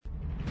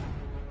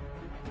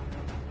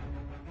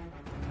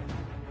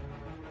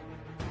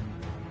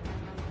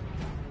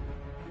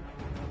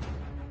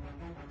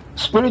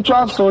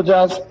Spiritual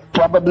soldiers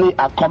probably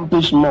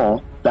accomplish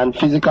more than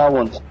physical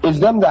ones. It's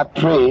them that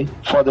pray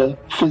for the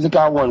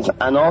physical ones,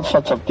 and all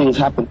sorts of things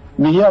happen.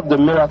 We hear of the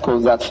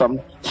miracles that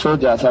some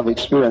soldiers have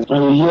experienced.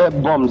 And we hear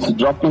bombs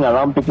dropping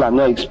around, people are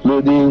not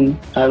exploding,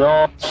 and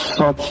all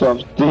sorts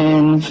of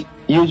things.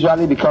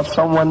 Usually because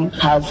someone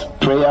has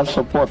prayer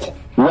support.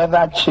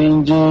 Weather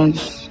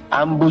changes,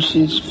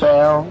 ambushes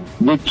fell,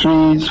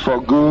 victories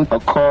for good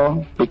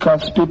occur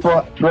because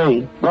people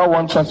pray. God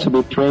wants us to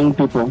be praying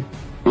people.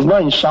 It's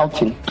not in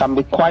shouting, can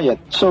be quiet.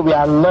 So we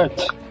are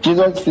alert.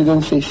 Jesus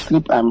didn't say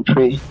sleep and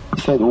pray.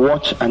 He said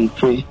watch and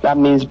pray. That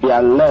means be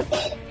alert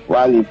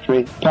while you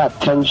pray. Pay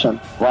attention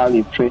while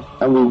you pray.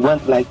 And we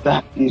went like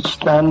that. You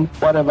stand,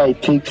 whatever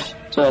it takes.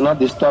 So you're not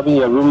disturbing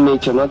your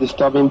roommates, you're not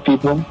disturbing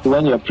people.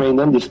 When you're praying,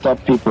 don't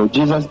disturb people.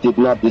 Jesus did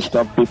not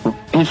disturb people.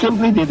 He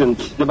simply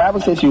didn't. The Bible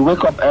says you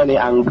wake up early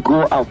and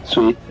go out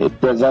to a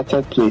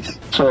deserted place.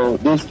 So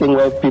this thing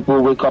where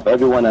people wake up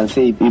everyone and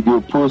say, if you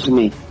oppose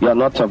me, you're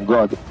not of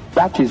God.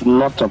 That is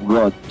not of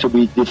God, to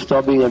be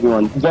disturbing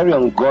everyone. Very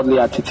ungodly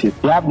attitude.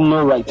 You have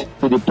no right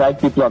to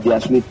deprive people of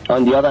their sleep.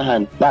 On the other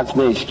hand, that's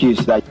no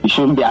excuse that you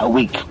shouldn't be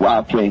awake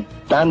while praying.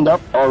 Stand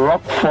up or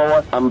rock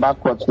forward and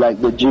backwards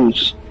like the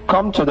Jews.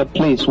 Come to the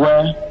place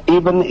where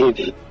even if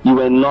you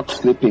were not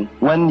sleeping,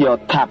 when you're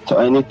tapped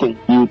or anything,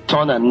 you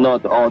turn and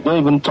nod, or don't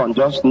even turn,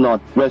 just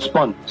nod.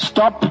 Respond.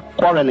 Stop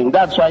quarreling.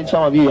 That's why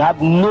some of you have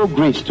no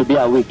grace to be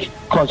awake,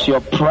 because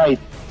your pride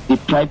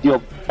deprived you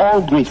of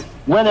all grace.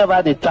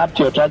 Whenever they tapped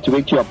you or tried to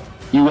wake you up,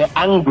 you were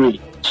angry.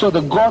 So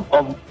the God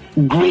of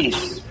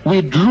grace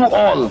withdrew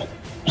all.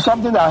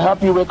 Something that will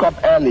help you wake up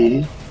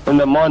early in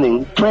the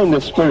morning, pray in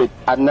the spirit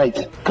at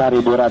night. The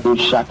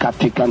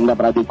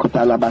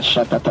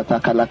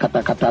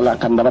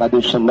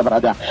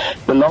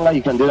longer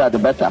you can do that, the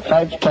better.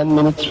 5, 10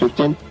 minutes,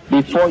 15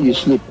 before you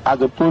sleep, as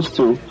opposed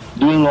to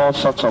doing all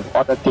sorts of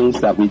other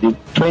things that we do.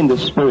 Pray in the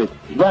spirit.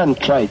 Go and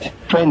try it.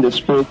 Pray in the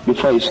spirit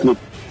before you sleep.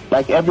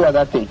 Like every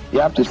other thing,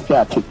 you have to stay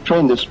at it. Pray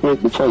in the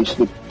spirit before you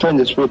sleep. Pray in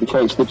the spirit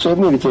before you sleep. So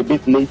even if it's a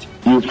bit late,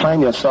 you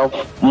find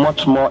yourself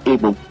much more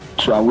able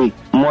to awake,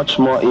 much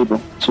more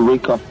able to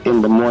wake up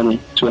in the morning,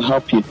 to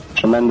help you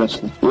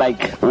tremendously.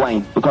 Like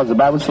wine, because the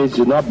Bible says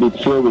do not be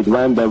filled with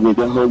wine but with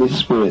the Holy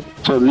Spirit.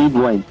 So leave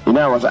wine.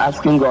 I was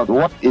asking God,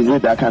 what is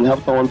it that can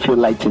help someone feel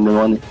light in the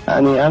morning?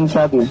 And he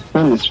answered me,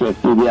 in the spirit,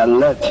 you'll be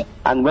alert.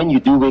 And when you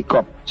do wake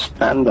up,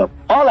 stand up.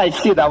 All I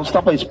see that will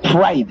stop is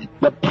pride.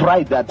 The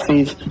pride that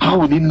says, how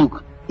will it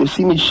look? They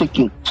see me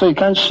shaking. So you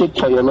can't shake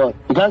for your Lord.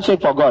 You can't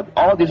shake for God.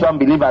 All these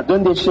unbelievers,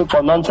 don't they shake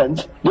for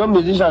nonsense? Don't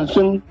musicians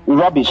sing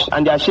rubbish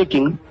and they are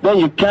shaking? Then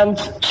you can't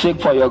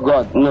shake for your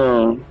God.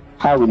 No.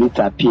 How will it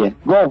appear?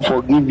 God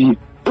will forgive you.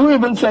 Who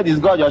even said it's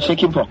God you're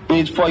shaking for?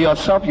 It's for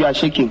yourself you are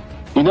shaking.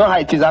 You know how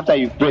it is after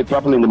you pray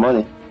properly in the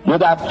morning. You know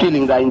that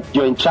feeling that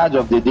you're in charge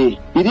of the day.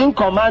 You didn't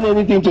command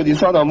anything to the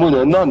sun or moon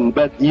or none,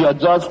 but you're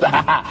just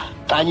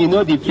and you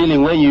know the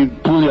feeling when you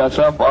pull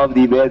yourself off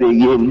the bed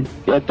again.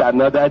 Yet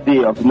another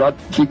day of not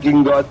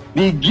seeking God.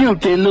 The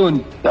guilt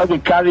alone, just be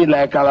carried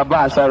like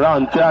calabash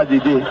around throughout the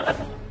day.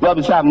 God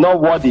will say, I'm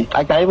not worthy.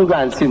 I can even go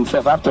and sin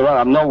self. After all,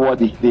 I'm not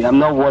worthy. I'm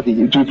not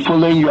worthy. It will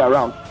follow you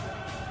around.